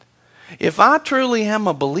can't. If I truly am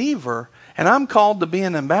a believer and I'm called to be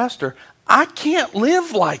an ambassador, I can't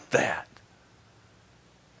live like that.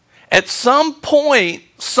 At some point,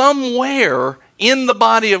 somewhere in the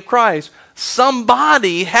body of Christ,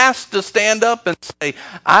 somebody has to stand up and say,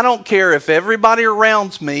 I don't care if everybody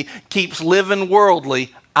around me keeps living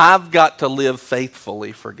worldly, I've got to live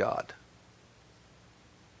faithfully for God.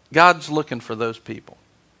 God's looking for those people.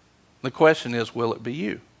 The question is, will it be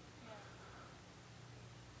you?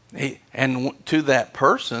 And to that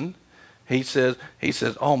person, he says,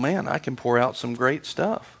 oh man, I can pour out some great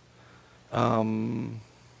stuff.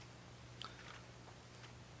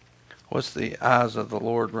 What's the eyes of the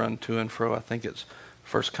Lord run to and fro? I think it's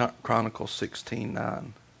 1 Chronicles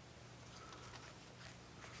 16:9.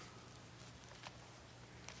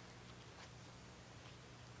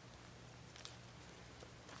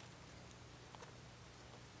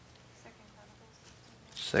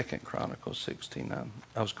 Second Chronicles 16:9.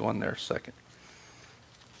 I was going there second.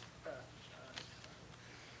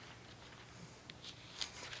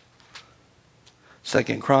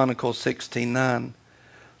 Second Chronicles 16:9.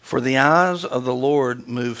 For the eyes of the Lord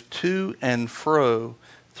move to and fro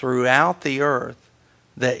throughout the earth,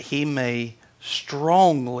 that he may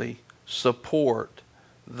strongly support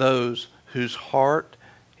those whose heart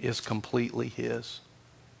is completely his.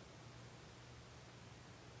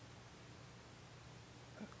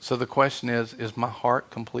 So the question is my heart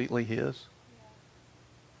completely his?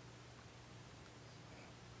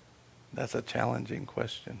 That's a challenging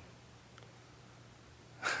question.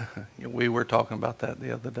 We were talking about that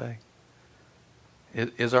the other day.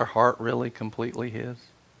 Is our heart really completely his?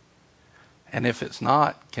 And if it's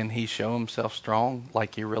not, can he show himself strong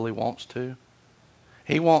like he really wants to?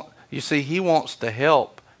 He wants to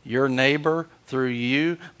help your neighbor through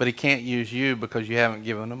you, but he can't use you because you haven't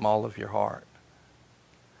given him all of your heart.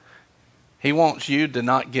 He wants you to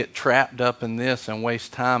not get trapped up in this and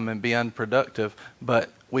waste time and be unproductive,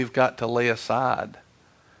 but we've got to lay aside.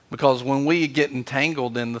 Because when we get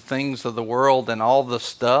entangled in the things of the world and all the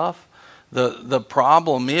stuff, the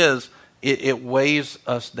problem is it weighs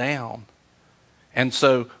us down. And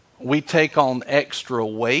so we take on extra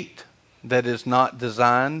weight that is not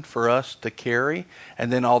designed for us to carry.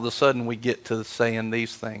 And then all of a sudden we get to saying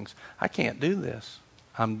these things. I can't do this.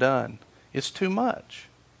 I'm done. It's too much.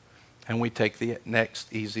 And we take the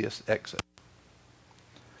next easiest exit.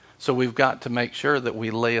 So we've got to make sure that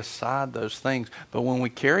we lay aside those things. But when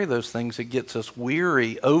we carry those things, it gets us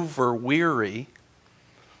weary, over weary.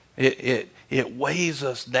 It weighs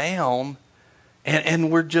us down,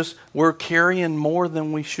 and we're carrying more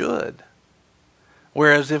than we should.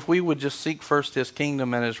 Whereas if we would just seek first his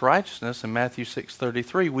kingdom and his righteousness in Matthew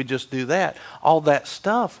 6:33, we just do that, all that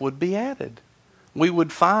stuff would be added. We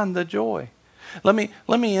would find the joy. Let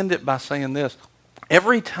me end it by saying this.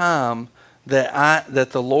 Every time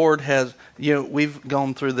that the Lord has, we've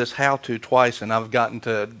gone through this how-to twice, and I've gotten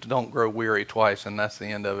to don't grow weary twice, and that's the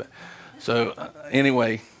end of it. So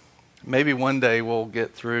anyway, maybe one day we'll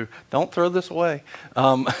get through. Don't throw this away.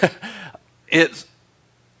 It's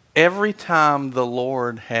every time the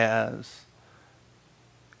Lord has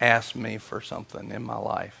asked me for something in my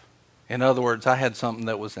life. In other words, I had something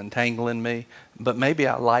that was entangling me, but maybe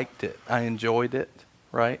I liked it. I enjoyed it,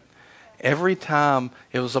 right? Every time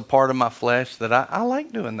it was a part of my flesh that I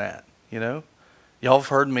like doing that, Y'all have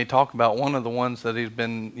heard me talk about one of the ones that he's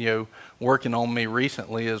been, working on me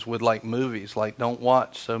recently is with like movies, like don't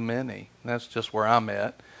watch so many. That's just where I'm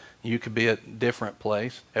at. You could be at a different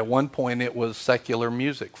place. At one point it was secular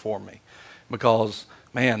music for me because,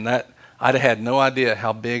 man, I'd had no idea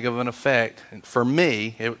how big of an effect. And for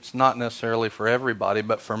me, it's not necessarily for everybody,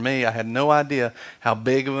 but for me, I had no idea how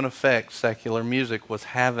big of an effect secular music was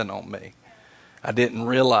having on me. I didn't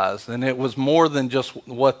realize. And it was more than just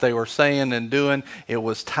what they were saying and doing. It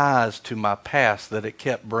was ties to my past that it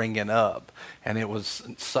kept bringing up. And it was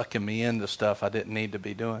sucking me into stuff I didn't need to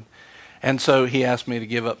be doing. And so he asked me to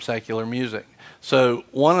give up secular music. So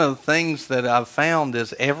one of the things that I've found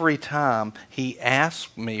is every time he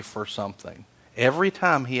asks me for something,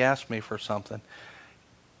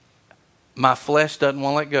 my flesh doesn't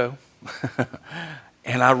want to let go.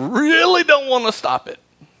 And I really don't want to stop it.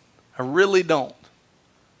 I really don't.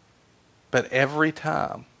 But every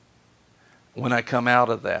time when I come out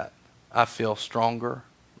of that, I feel stronger,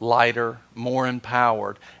 lighter, more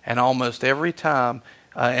empowered. And almost every time,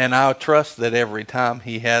 and I trust that every time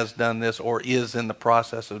he has done this or is in the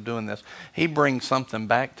process of doing this, he brings something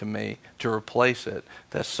back to me to replace it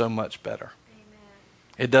that's so much better. Amen.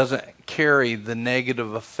 It doesn't carry the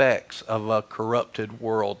negative effects of a corrupted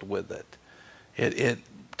world with it. It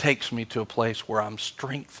takes me to a place where I'm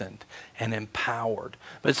strengthened and empowered.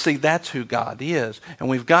 But see, that's who God is. And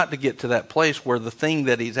we've got to get to that place where the thing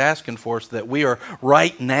that he's asking for us that we are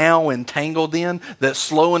right now entangled in, that's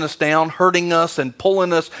slowing us down, hurting us and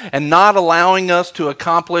pulling us and not allowing us to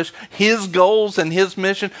accomplish his goals and his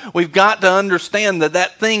mission. We've got to understand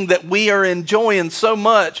that thing that we are enjoying so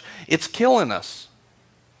much, it's killing us.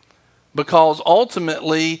 Because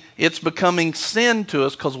ultimately, it's becoming sin to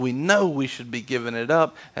us because we know we should be giving it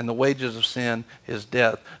up, and the wages of sin is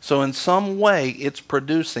death. So in some way, it's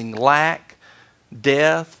producing lack,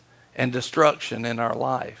 death, and destruction in our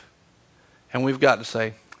life. And we've got to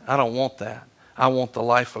say, I don't want that. I want the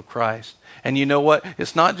life of Christ. And you know what?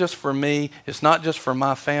 It's not just for me. It's not just for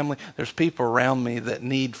my family. There's people around me that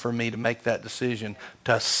need for me to make that decision,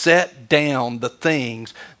 to set down the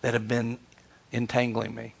things that have been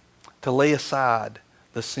entangling me, to lay aside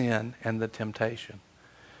the sin and the temptation.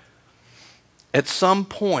 At some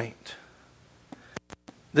point,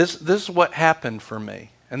 this is what happened for me.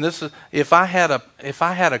 And this is if I had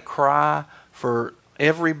a cry for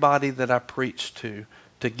everybody that I preached to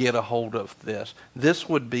get a hold of this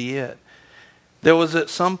would be it. There was at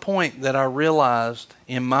some point that I realized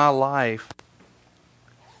in my life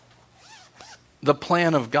the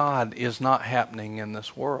plan of God is not happening in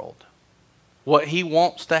this world. What he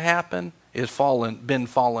wants to happen is been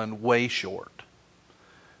fallen way short.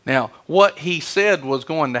 Now, what he said was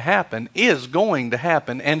going to happen is going to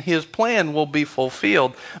happen, and his plan will be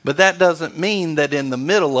fulfilled, but that doesn't mean that in the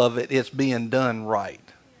middle of it, it's being done right.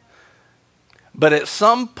 But at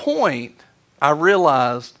some point, I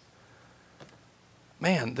realized,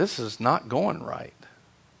 man, this is not going right.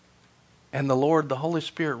 And the Lord, the Holy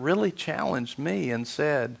Spirit, really challenged me and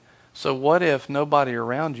said, so what if nobody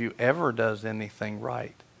around you ever does anything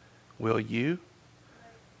right? Will you?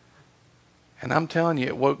 And I'm telling you,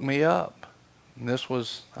 it woke me up. And this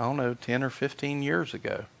was, 10 or 15 years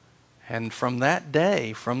ago. And from that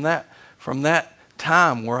day, from that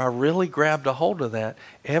time where I really grabbed a hold of that,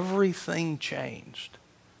 everything changed.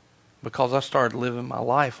 Because I started living my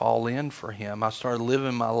life all in for him. I started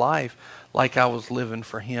living my life like I was living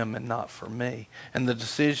for him and not for me. And the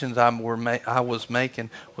decisions I was making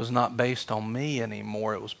was not based on me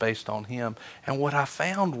anymore. It was based on him. And what I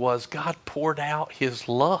found was God poured out his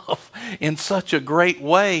love in such a great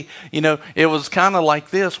way. It was kind of like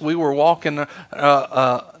this. We were walking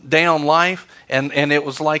down life, and it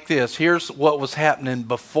was like this. Here's what was happening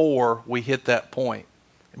before we hit that point.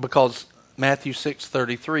 Because Matthew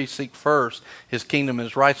 6:33, seek first his kingdom and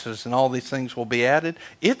his righteousness, and all these things will be added.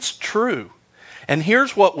 It's true. And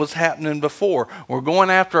here's what was happening before. We're going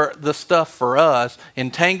after the stuff for us,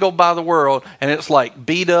 entangled by the world, and it's like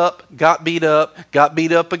beat up, got beat up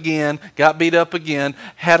again, got beat up again,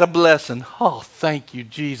 had a blessing. Oh, thank you,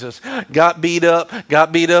 Jesus. Got beat up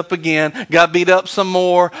again, got beat up some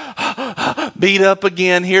more, beat up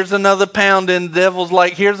again. Here's another pounding. The devil's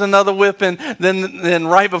like, here's another whipping. Then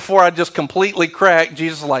right before I just completely cracked,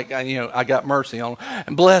 Jesus is like, I got mercy on him.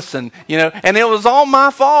 And blessing, and it was all my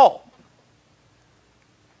fault.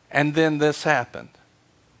 And then this happened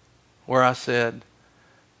where I said,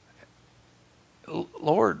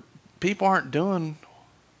 Lord, people aren't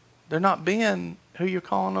they're not being who you're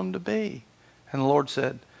calling them to be. And the Lord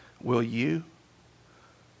said, will you?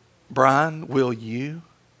 Brian, will you?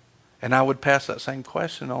 And I would pass that same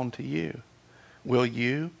question on to you. Will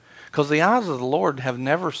you? Because the eyes of the Lord have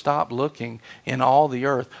never stopped looking in all the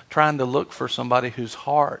earth, trying to look for somebody whose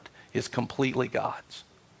heart is completely God's.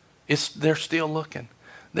 They're still looking.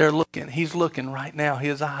 They're looking. He's looking right now.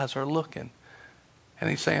 His eyes are looking. And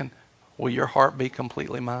he's saying, will your heart be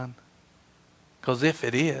completely mine? Because if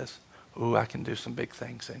it is, I can do some big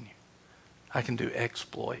things in you. I can do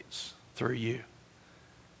exploits through you.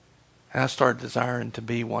 And I started desiring to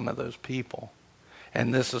be one of those people.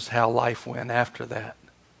 And this is how life went after that.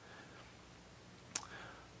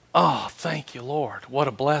 Oh, thank you, Lord. What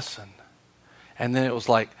a blessing. And then it was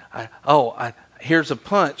like, here's a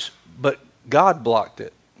punch, but God blocked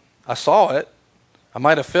it. I saw it. I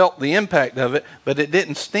might have felt the impact of it, but it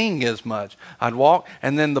didn't sting as much. I'd walk,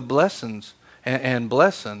 and then the blessings and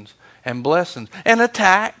blessings and blessings and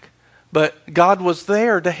attack, but God was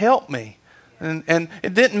there to help me. And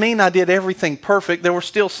it didn't mean I did everything perfect. There were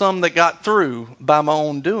still some that got through by my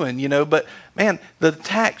own doing, but man, the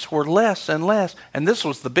attacks were less and less. And this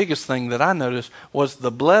was the biggest thing that I noticed was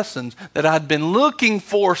the blessings that I'd been looking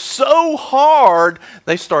for so hard,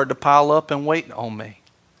 they started to pile up and wait on me.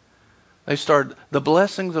 The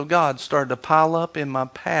blessings of God started to pile up in my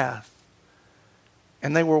path.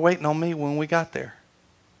 And they were waiting on me when we got there.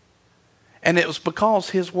 And it was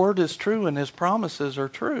because His word is true and His promises are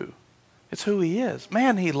true. It's who He is.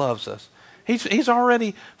 Man, He loves us. He's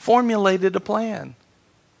already formulated a plan.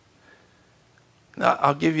 Now,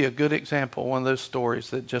 I'll give you a good example, one of those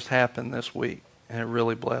stories that just happened this week, and it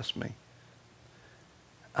really blessed me.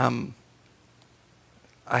 I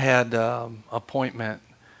had an appointment,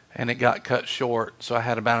 and it got cut short, so I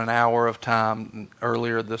had about an hour of time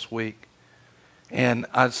earlier this week. And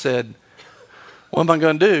I said, what am I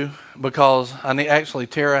going to do? Because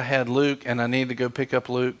Tara had Luke, and I need to go pick up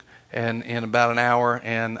Luke in about an hour,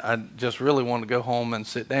 and I just really wanted to go home and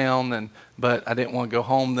sit down, but I didn't want to go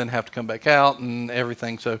home, then have to come back out and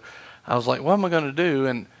everything. So I was like, what am I going to do?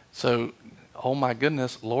 And so, oh my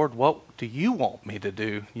goodness, Lord, what do you want me to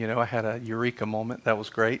do? I had a eureka moment. That was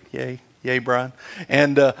great. Yay, Brian.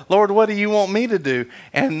 And Lord, what do you want me to do?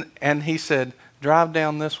 And He said, drive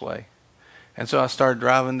down this way. And so I started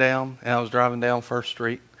driving down, and I was driving down First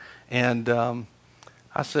Street. And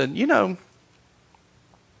I said,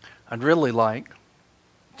 I'd really like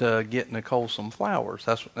to get Nicole some flowers.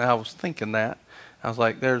 I was thinking that. I was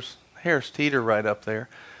like, there's Harris Teeter right up there.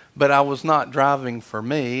 But I was not driving for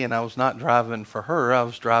me, and I was not driving for her. I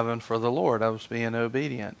was driving for the Lord. I was being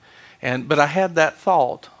obedient. But I had that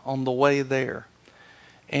thought on the way there.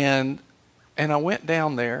 And I went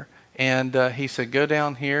down there, and He said, go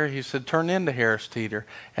down here. He said, turn into Harris Teeter.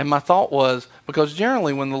 And my thought was, because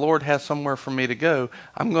generally when the Lord has somewhere for me to go,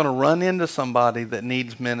 I'm going to run into somebody that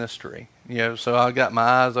needs ministry. So I got my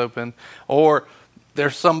eyes open. Or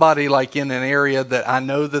there's somebody like in an area that I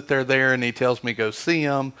know that they're there, and He tells me go see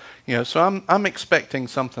them. So I'm expecting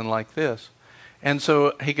something like this. And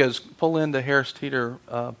so He goes, pull into Harris Teeter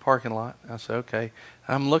parking lot. I said, okay.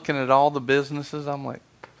 I'm looking at all the businesses. I'm like,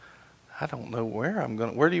 I don't know where I'm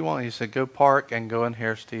going. Where do you want? He said, go park and go in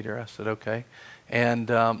Harris Teeter. I said, okay. And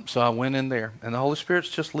so I went in there. And the Holy Spirit's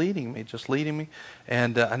just leading me.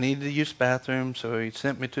 And I needed to use the bathroom, so He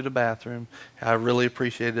sent me to the bathroom. I really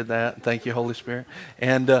appreciated that. Thank you, Holy Spirit.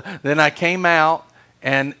 And then I came out,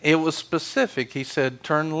 and it was specific. He said,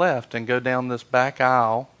 turn left and go down this back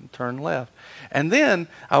aisle and turn left. And then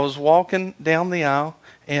I was walking down the aisle,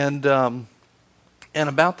 and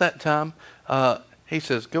about that time, He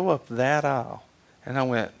says, go up that aisle. And I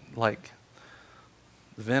went like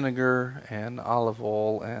vinegar and olive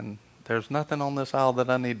oil and there's nothing on this aisle that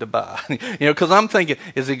I need to buy. Because I'm thinking,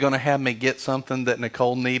 is he going to have me get something that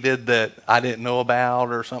Nicole needed that I didn't know about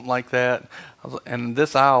or something like that? And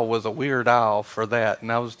this aisle was a weird aisle for that.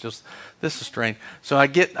 And I was just, this is strange. So I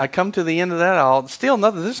come to the end of that aisle, still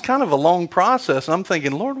nothing. This is kind of a long process. And I'm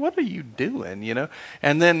thinking, Lord, what are you doing?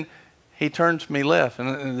 And then he turns me left.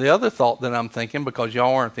 And the other thought that I'm thinking, because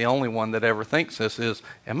y'all aren't the only one that ever thinks this, is,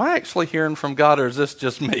 am I actually hearing from God, or is this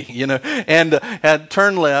just me? And had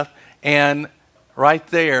turned left, and right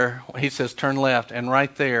there, he says, turn left, and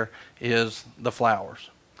right there is the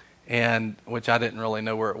flowers, and which I didn't really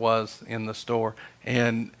know where it was in the store,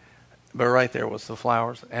 but right there was the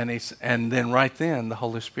flowers, and then right then the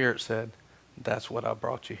Holy Spirit said, that's what I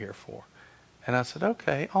brought you here for. And I said,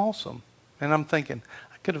 okay, awesome. And I'm thinking,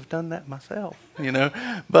 could have done that myself,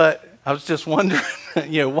 but I was just wondering,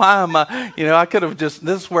 why am I, I could have this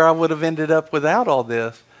is where I would have ended up without all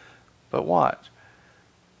this. But watch.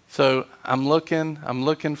 So I'm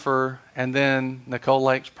looking for, and then Nicole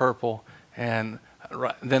likes purple, and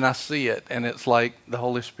then I see it, and it's like the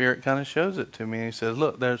Holy Spirit kind of shows it to me, and he says,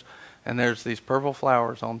 look, there's these purple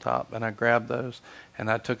flowers on top, and I grabbed those, and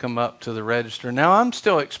I took them up to the register. Now, I'm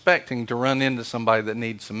still expecting to run into somebody that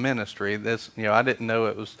needs some ministry. I didn't know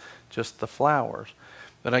it was just the flowers.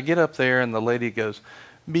 But I get up there, and the lady goes,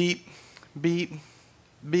 beep, beep,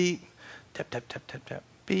 beep, tap, tap, tap, tap, tap,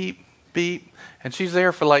 beep, beep. And she's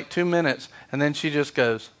there for like 2 minutes, and then she just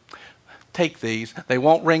goes, take these. They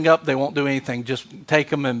won't ring up. They won't do anything. Just take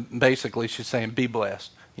them, and basically she's saying, be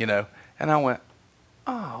blessed, And I went,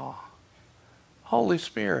 oh, Holy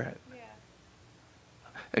Spirit.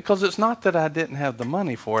 Because it's not that I didn't have the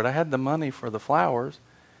money for it. I had the money for the flowers.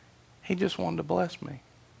 He just wanted to bless me.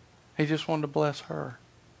 He just wanted to bless her.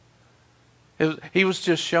 He was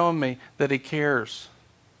just showing me that he cares.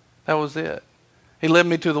 That was it. He led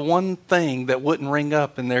me to the one thing that wouldn't ring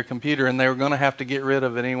up in their computer, and they were going to have to get rid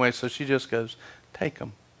of it anyway. So she just goes, take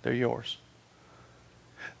them. They're yours.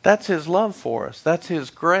 That's his love for us. That's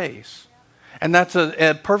his grace. And that's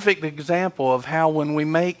a perfect example of how when we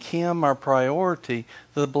make him our priority,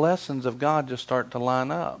 the blessings of God just start to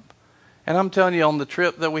line up. And I'm telling you, on the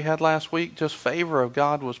trip that we had last week, just favor of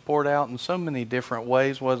God was poured out in so many different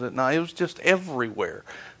ways, was it not? It was just everywhere.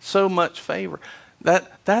 So much favor.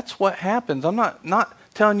 That's what happens. I'm not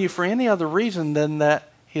telling you for any other reason than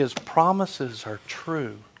that his promises are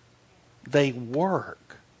true. They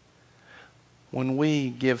work when we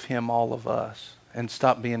give him all of us and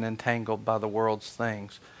stop being entangled by the world's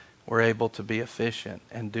things. We're able to be efficient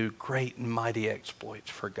and do great and mighty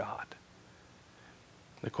exploits for God.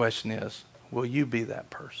 The question is, will you be that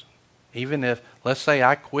person? Even if, let's say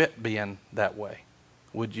I quit being that way,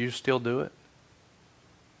 would you still do it?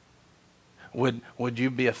 Would you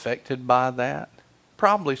be affected by that?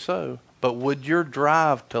 Probably so. But would your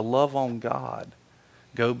drive to love on God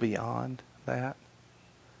go beyond that?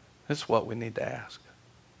 This is what we need to ask.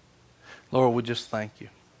 Lord, we just thank you.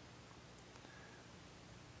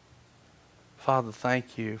 Father,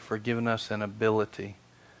 thank you for giving us an ability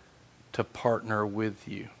to partner with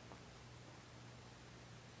you.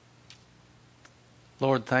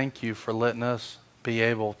 Lord, thank you for letting us be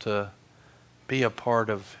able to be a part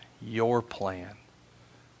of your plan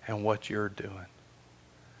and what you're doing.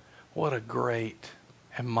 What a great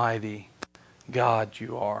and mighty God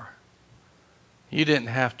you are. You didn't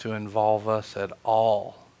have to involve us at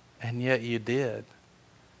all, and yet you did.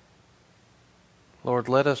 Lord,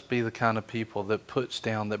 let us be the kind of people that puts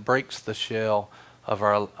down, that breaks the shell of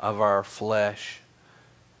our flesh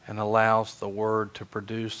and allows the Word to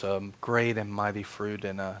produce a great and mighty fruit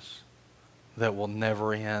in us that will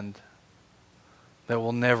never end. That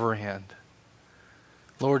will never end.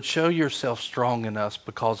 Lord, show yourself strong in us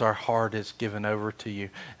because our heart is given over to you.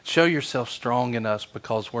 Show yourself strong in us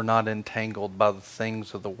because we're not entangled by the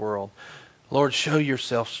things of the world. Lord, show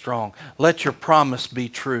yourself strong. Let your promise be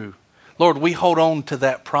true. Lord, we hold on to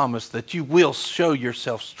that promise that you will show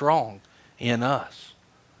yourself strong in us.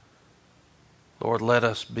 Lord, let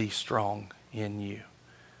us be strong in you.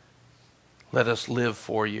 Let us live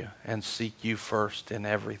for you and seek you first in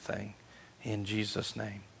everything. In Jesus'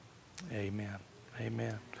 name, amen.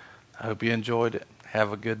 Amen. I hope you enjoyed it.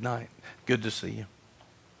 Have a good night. Good to see you.